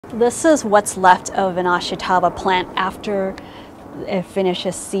This is what's left of an Ashitaba plant after it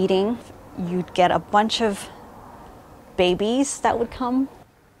finishes seeding. You'd get a bunch of babies that would come.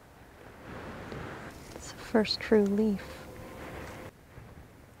 It's the first true leaf.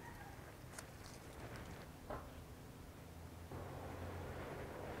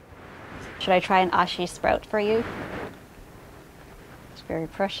 Should I try an ashi sprout for you? It's very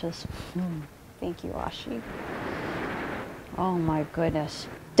precious. Thank you, ashi. Oh my goodness.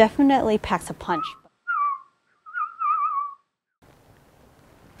 Definitely packs a punch.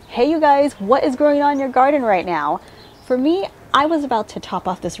 Hey you guys, what is growing on in your garden right now? For me, I was about to top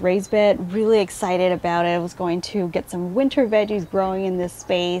off this raised bed, really excited about it. I was going to get some winter veggies growing in this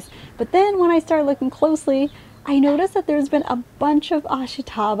space. But then when I started looking closely, I noticed that there's been a bunch of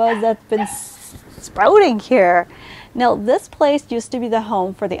Ashitabas that's been sprouting here. Now this place used to be the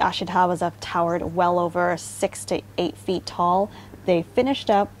home for the Ashitabas that towered well over 6 to 8 feet tall. They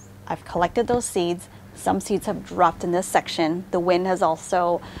finished up. I've collected those seeds. Some seeds have dropped in this section. The wind has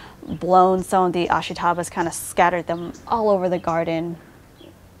also blown some of the Ashitabas, kind of scattered them all over the garden.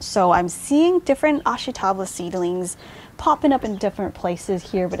 So I'm seeing different Ashitaba seedlings popping up in different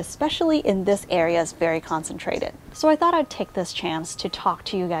places here, but especially in this area is very concentrated. So I thought I'd take this chance to talk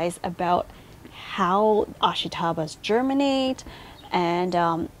to you guys about how Ashitabas germinate and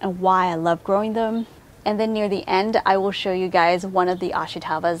why I love growing them. And then near the end, I will show you guys one of the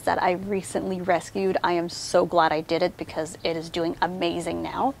Ashitabas that I recently rescued. I am so glad I did it because it is doing amazing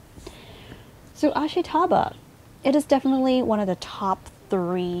now. So Ashitaba, it is definitely one of the top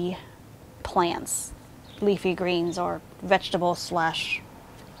 3 plants, leafy greens or vegetable slash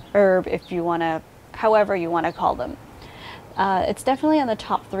herb, if you want to, however you want to call them. It's definitely on the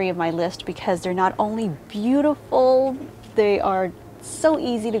top 3 of my list because they're not only beautiful, they are so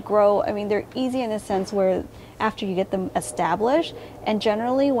easy to grow. I mean, they're easy in the sense where after you get them established, and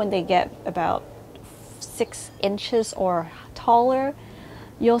generally when they get about 6 inches or taller,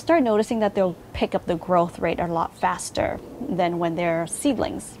 you'll start noticing that they'll pick up the growth rate a lot faster than when they're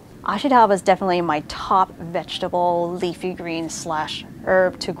seedlings. Ashitaba is definitely my top vegetable leafy green slash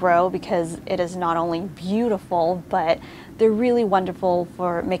herb to grow because it is not only beautiful, but they're really wonderful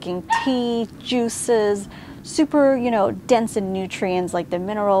for making tea, juices, super, dense in nutrients like the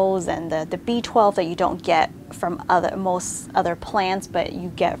minerals and the B12 that you don't get from most other plants, but you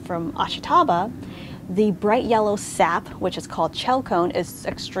get from Ashitaba. The bright yellow sap, which is called chalcone, is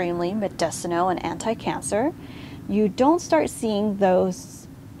extremely medicinal and anti-cancer. You don't start seeing those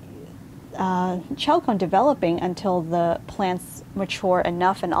chalcone developing until the plants mature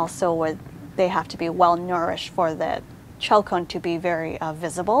enough, and also where they have to be well nourished for the chalcone to be very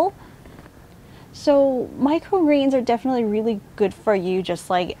visible. So microgreens are definitely really good for you, just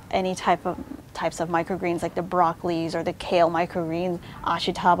like any types of microgreens like the broccolis or the kale microgreens.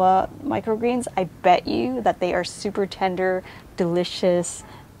 Ashitaba microgreens, I bet you that they are super tender, delicious,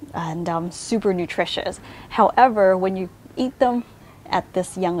 and super nutritious. However, when you eat them at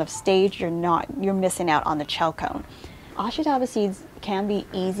this young of stage, you're missing out on the chalcone. Ashitaba seeds can be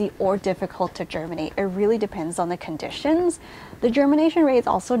easy or difficult to germinate. It really depends on the conditions. The germination rate is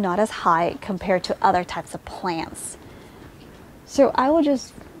also not as high compared to other types of plants. So I will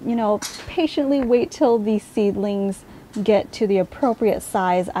just, patiently wait till these seedlings get to the appropriate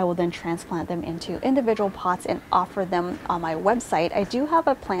size. I will then transplant them into individual pots and offer them on my website. I do have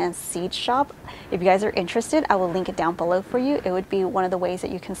a plant seed shop. If you guys are interested, I will link it down below for you. It would be one of the ways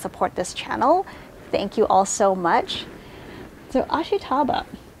that you can support this channel. Thank you all so much. So Ashitaba,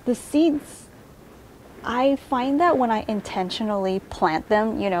 the seeds, I find that when I intentionally plant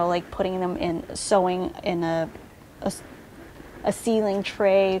them, like putting them in, sowing in a ceiling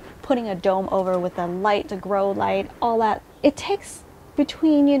tray, putting a dome over with a light to grow light, all that, it takes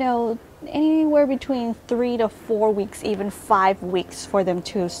between, anywhere between 3 to 4 weeks, even 5 weeks for them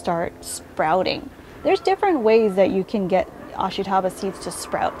to start sprouting. There's different ways that you can get Ashitaba seeds to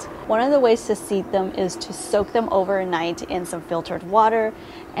sprout. One of the ways to seed them is to soak them overnight in some filtered water,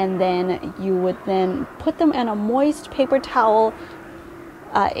 and then you would then put them in a moist paper towel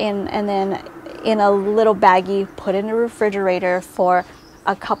and then in a little baggie, put it in a refrigerator for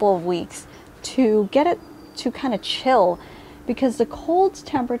a couple of weeks to get it to kind of chill, because the cold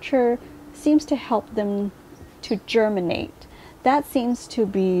temperature seems to help them to germinate. That seems to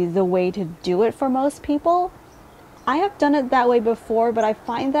be the way to do it for most people. I have done it that way before, but I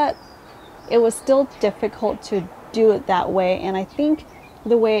find that it was still difficult to do it that way. And I think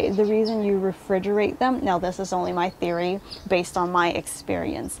the reason you refrigerate them, now this is only my theory based on my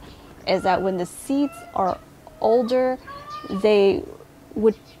experience, is that when the seeds are older, they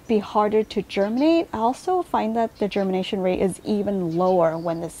would be harder to germinate. I also find that the germination rate is even lower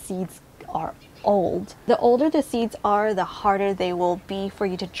when the seeds are old. The older the seeds are, the harder they will be for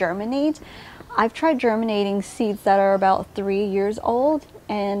you to germinate. I've tried germinating seeds that are about 3 years old,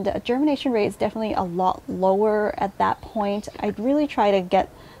 and germination rate is definitely a lot lower at that point. I'd really try to get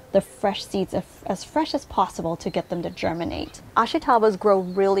the fresh seeds as fresh as possible to get them to germinate. Ashitabas grow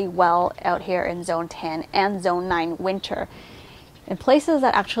really well out here in Zone 10 and Zone 9 winter. In places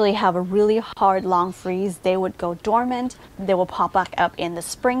that actually have a really hard long freeze, they would go dormant. They will pop back up in the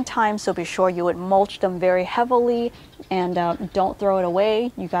springtime, so be sure you would mulch them very heavily and don't throw it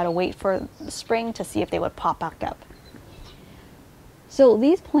away. You gotta wait for the spring to see if they would pop back up. So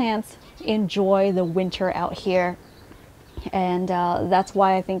these plants enjoy the winter out here, and that's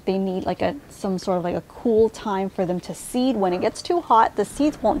why I think they need like some sort of like a cool time for them to seed. When it gets too hot, the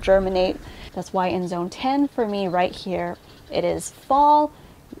seeds won't germinate. That's why in Zone 10 for me right here, it is fall,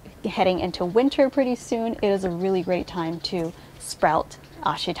 heading into winter pretty soon. It is a really great time to sprout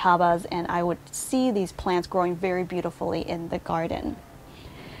Ashitabas, and I would see these plants growing very beautifully in the garden.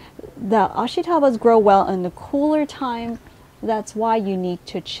 The Ashitabas grow well in the cooler time. That's why you need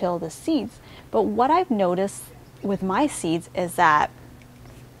to chill the seeds. But what I've noticed with my seeds is that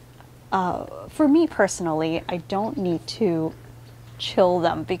for me personally, I don't need to chill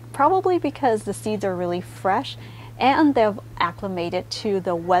them, probably because the seeds are really fresh and they've acclimated to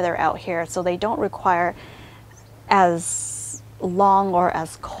the weather out here, so they don't require as long or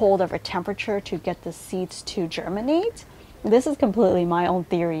as cold of a temperature to get the seeds to germinate. This is completely my own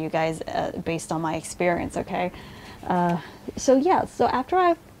theory, you guys, based on my experience, okay? So yeah, so after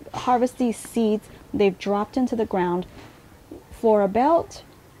I harvest these seeds, they've dropped into the ground for about,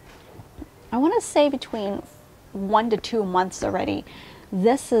 I want to say between 1 to 2 months already.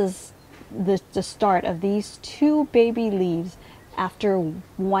 This is the start of these 2 baby leaves after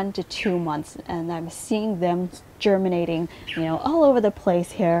 1 to 2 months, and I'm seeing them germinating, you know, all over the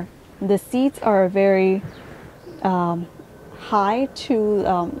place here. The seeds are very high to,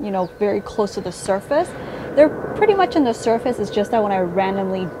 you know, very close to the surface. They're pretty much in the surface. It's just that when I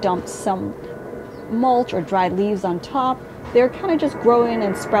randomly dump some mulch or dried leaves on top, they're kind of just growing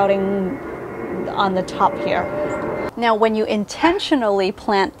and sprouting on the top here. Now, when you intentionally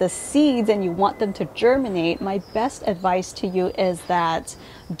plant the seeds and you want them to germinate, my best advice to you is that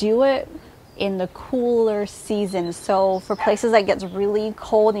do it in the cooler season. So for places that gets really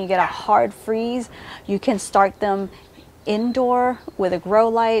cold and you get a hard freeze, you can start them indoor with a grow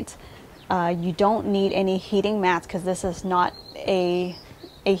light. You don't need any heating mats because this is not a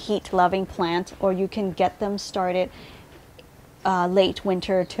heat loving plant, or you can get them started late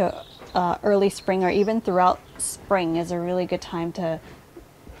winter to early spring, or even throughout spring is a really good time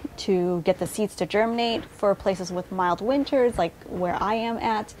to get the seeds to germinate. For places with mild winters like where I am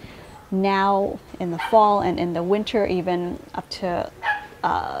at now, in the fall and in the winter, even up to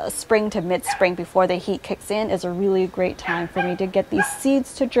spring to mid-spring before the heat kicks in, is a really great time for me to get these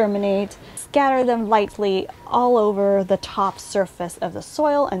seeds to germinate. Scatter them lightly all over the top surface of the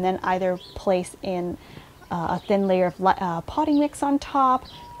soil, and then either place in a thin layer of potting mix on top,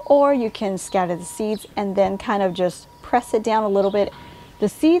 or you can scatter the seeds and then kind of just press it down a little bit. The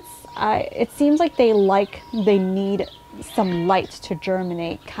seeds, it seems like they need some light to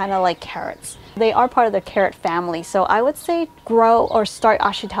germinate, kind of like carrots. They are part of the carrot family, so I would say grow or start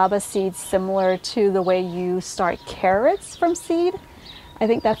Ashitaba seeds similar to the way you start carrots from seed. I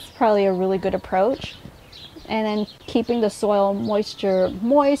think that's probably a really good approach. And then keeping the soil moisture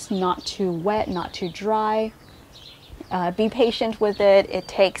moist, not too wet, not too dry. Be patient with it. It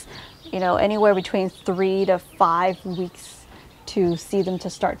takes, you know, anywhere between 3 to 5 weeks to see them to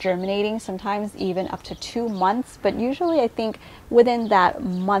start germinating, sometimes even up to 2 months. But usually I think within that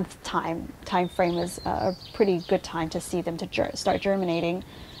month time frame is a pretty good time to see them to start germinating.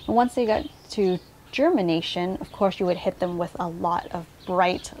 And once they get to germination, of course, you would hit them with a lot of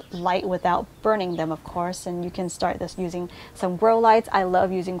bright light without burning them, of course. And you can start this using some grow lights. I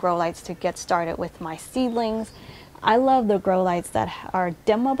love using grow lights to get started with my seedlings. I love the grow lights that are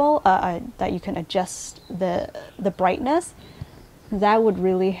dimmable, that you can adjust the brightness. That would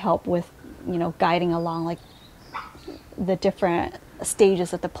really help with, you know, guiding along like the different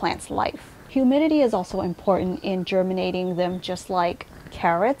stages of the plant's life. Humidity is also important in germinating them, just like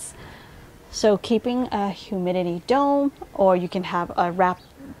carrots. So keeping a humidity dome, or you can have wrap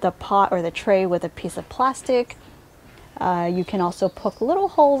the pot or the tray with a piece of plastic. You can also poke little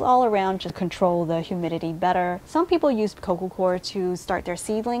holes all around to control the humidity better. Some people use coco coir to start their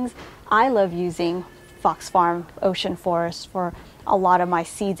seedlings. I love using Fox Farm Ocean Forest for a lot of my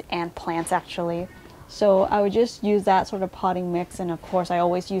seeds and plants, actually. So I would just use that sort of potting mix, and of course I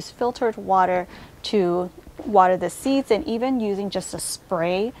always use filtered water to water the seeds, and even using just a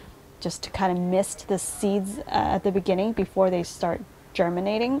spray just to kind of mist the seeds at the beginning before they start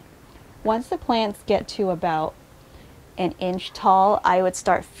germinating. Once the plants get to about an inch tall, I would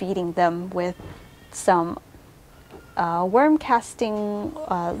start feeding them with some worm casting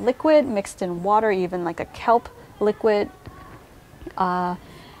liquid mixed in water, even like a kelp liquid.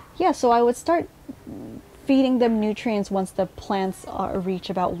 Yeah, so I would start feeding them nutrients once the plants reach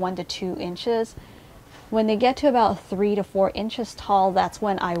about 1 to 2 inches. When they get to about 3 to 4 inches tall, that's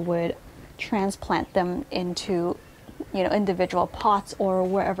when I would transplant them into, you know, individual pots or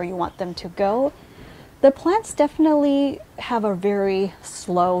wherever you want them to go. The plants definitely have a very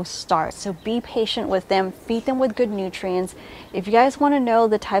slow start, so be patient with them, feed them with good nutrients. If you guys want to know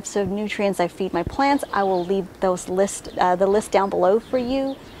the types of nutrients I feed my plants, I will leave those the list down below for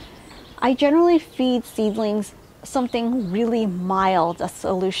you. I generally feed seedlings something really mild, a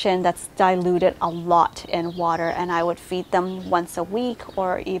solution that's diluted a lot in water, and I would feed them once a week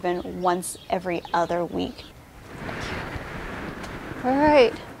or even once every other week. All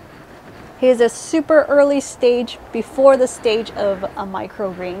right. Here's a super early stage before the stage of a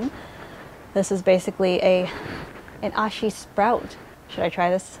microgreen. This is basically an ashi sprout. Should I try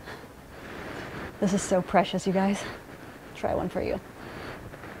this? This is so precious, you guys. Try one for you.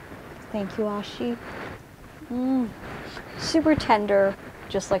 Thank you, ashi. Super tender,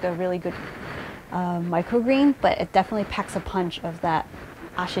 just like a really good microgreen, but it definitely packs a punch of that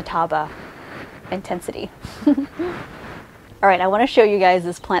ashitaba intensity. All right, I want to show you guys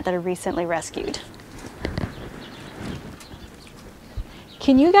this plant that I recently rescued.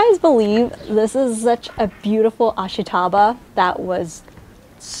 Can you guys believe this is such a beautiful ashitaba that was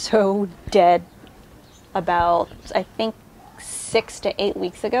so dead about, I think, 6 to 8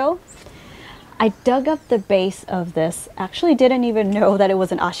 weeks ago? I dug up the base of this. Actually didn't even know that it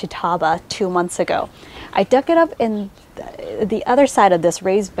was an ashitaba 2 months ago. I dug it up in the other side of this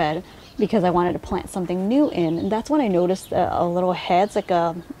raised bed because I wanted to plant something new in, and that's when I noticed a little head. It's like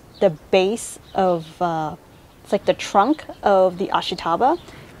the base of it's like the trunk of the ashitaba.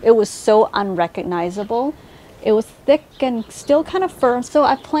 It was so unrecognizable. It was thick and still kind of firm, so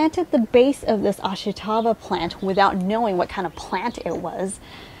I planted the base of this ashitaba plant without knowing what kind of plant it was.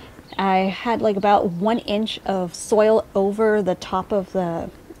 I had like about 1 inch of soil over the top of the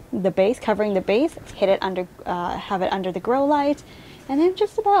base, covering the base, hid it under, have it under the grow light. And then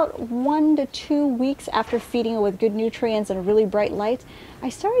just about 1 to 2 weeks after feeding it with good nutrients and a really bright light, I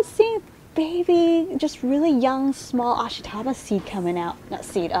started seeing baby, just really young, small ashitaba seed coming out. Not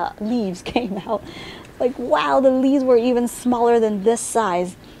seed, leaves came out. Like, wow, the leaves were even smaller than this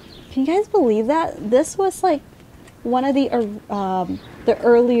size. Can you guys believe that? This was like one of the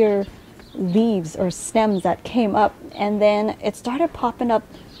earlier leaves or stems that came up, and then it started popping up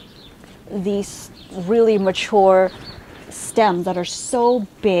these really mature stems that are so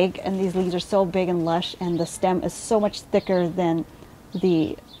big, and these leaves are so big and lush, and the stem is so much thicker than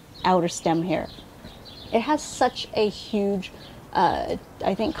the outer stem here. It has such a huge I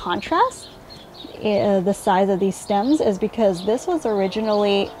think contrast. The size of these stems is because this was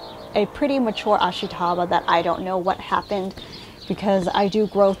originally a pretty mature ashitaba that I don't know what happened, because I do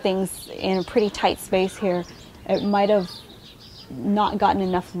grow things in a pretty tight space here. It might have not gotten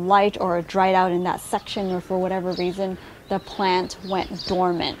enough light or dried out in that section, or for whatever reason the plant went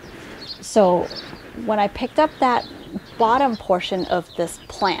dormant. So when I picked up that bottom portion of this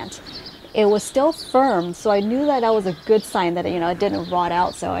plant, it was still firm, so I knew that that was a good sign that, you know, it didn't rot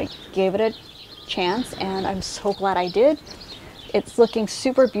out. So I gave it a chance, and I'm so glad I did. It's looking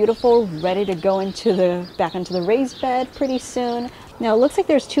super beautiful, ready to go into back into the raised bed pretty soon. Now it looks like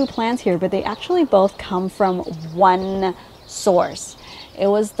there's 2 plants here, but they actually both come from one source. It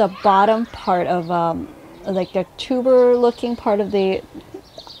was the bottom part of like the tuber looking part of the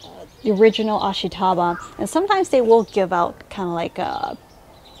original ashitaba, and sometimes they will give out kind of like a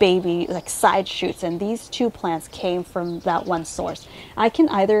baby, like side shoots, and these 2 plants came from that one source. I can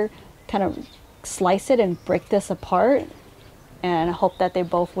either kind of slice it and break this apart and hope that they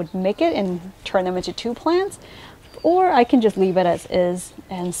both would make it and turn them into 2 plants, or I can just leave it as is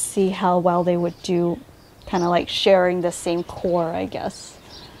and see how well they would do, kind of like sharing the same core, I guess.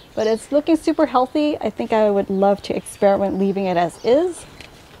 But it's looking super healthy. I think I would love to experiment leaving it as is.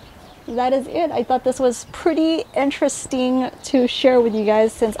 That is it. I thought this was pretty interesting to share with you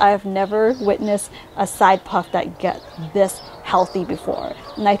guys, since I've never witnessed a side puff that get this healthy before.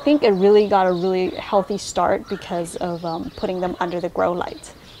 And I think it really got a really healthy start because of putting them under the grow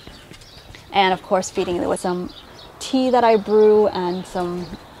light. And of course feeding it with some tea that I brew and some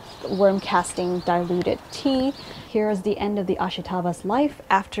worm casting diluted tea. Here is the end of the Ashitaba's life.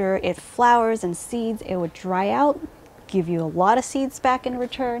 After it flowers and seeds, it would dry out, give you a lot of seeds back in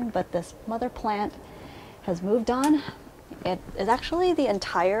return, but this mother plant has moved on. It is actually, the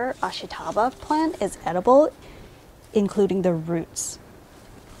entire Ashitaba plant is edible, including the roots.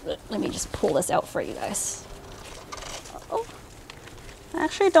 Let me just pull this out for you guys. Oh, I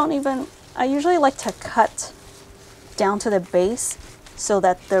actually don't even, I usually like to cut down to the base so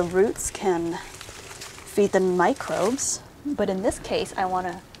that the roots can feed the microbes. But in this case, I want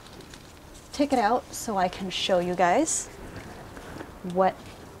to take it out so I can show you guys what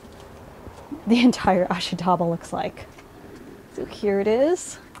the entire Ashitaba looks like. So here it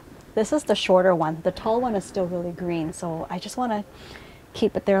is. This is the shorter one. The tall one is still really green, so I just want to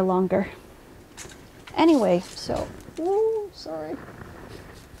keep it there longer. Anyway, so, ooh, sorry.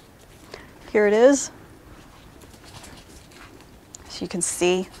 Here it is. So you can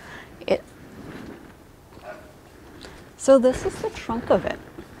see it. So this is the trunk of it.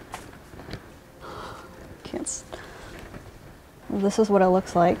 This is what it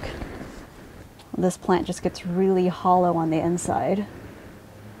looks like. This plant just gets really hollow on the inside.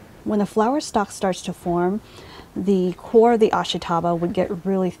 When the flower stalk starts to form, the core of the Ashitaba would get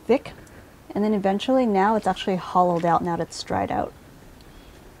really thick, and then eventually now it's actually hollowed out now that it's dried out.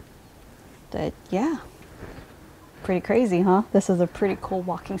 But yeah, pretty crazy, huh? This is a pretty cool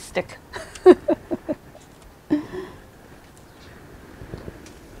walking stick.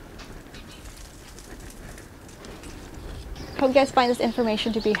 Hope you guys find this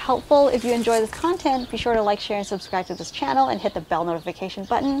information to be helpful. If you enjoy this content, be sure to like, share, and subscribe to this channel and hit the bell notification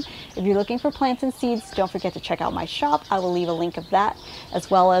button. If you're looking for plants and seeds, don't forget to check out my shop. I will leave a link of that,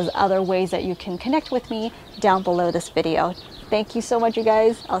 as well as other ways that you can connect with me down below this video. Thank you so much, you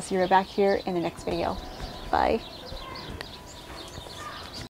guys. I'll see you right back here in the next video. Bye.